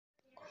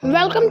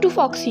Welcome to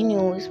Foxy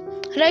News.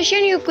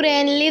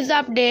 Russian-Ukraine lives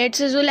updates.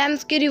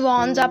 Zelensky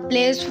rewards are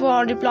placed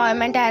for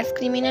deployment as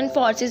Crimean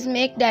forces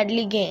make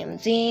deadly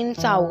gains in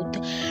south.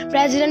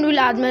 President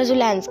Volodymyr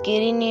Zelensky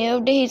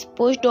renewed his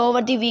push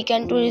over the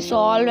weekend to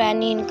resolve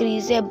any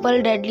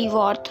increasable deadly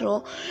war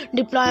through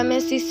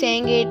diplomacy,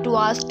 saying it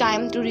was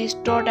time to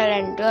restore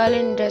territorial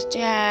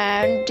industry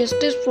and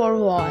justice for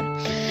war.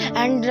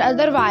 And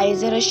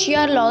otherwise,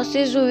 Russia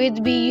losses will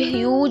be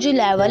huge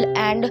level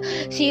and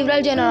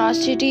several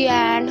generosity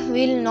and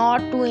will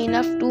not do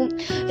enough to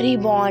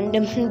rebound.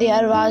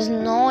 There was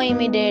no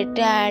immediate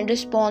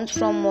response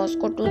from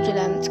Moscow to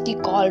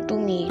Zelensky's call to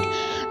meet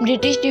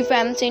British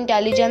defense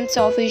intelligence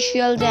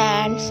officials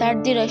and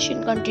said the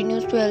Russian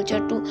continues to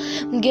venture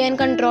to gain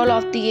control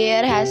of the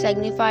air has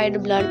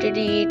signified blunted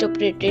it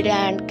operated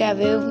and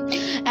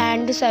Kyiv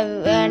and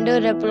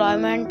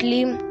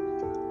deploymentally.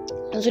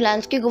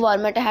 Zelensky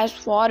government has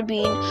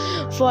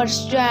been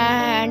forced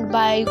and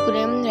by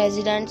Ukrainian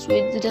residents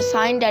with the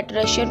sign that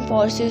Russian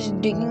forces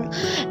digging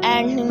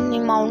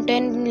and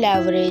mountain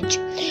leverage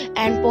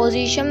and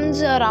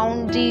positions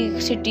around the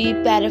city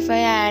periphery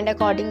and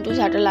according to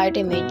satellite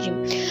imaging.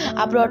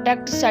 A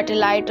protect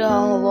satellite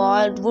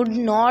wall would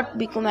not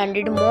be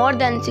commanded. More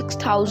than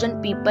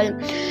 6,000 people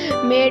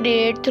made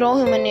it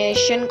through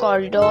humanitarian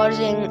corridors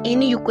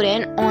in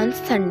Ukraine on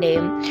Sunday.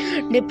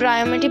 The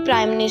Prime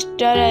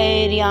Minister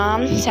area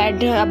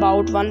said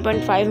about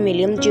 1.5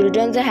 million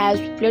children have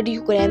fled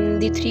Ukraine in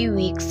the 3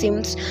 weeks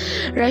since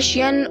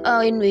Russian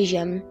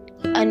invasion.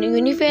 And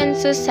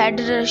UNIFENS said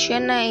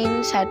Russian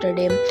in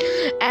Saturday,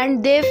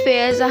 and they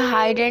face a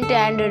heightened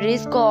and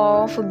risk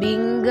of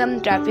being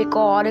trafficked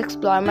or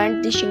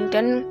exploited. The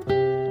Washington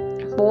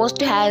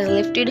Post has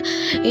lifted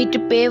its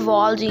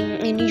paywalls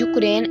in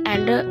Ukraine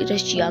and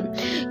Russia,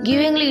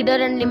 giving leader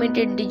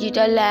unlimited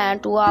digital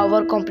to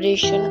our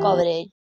competition coverage.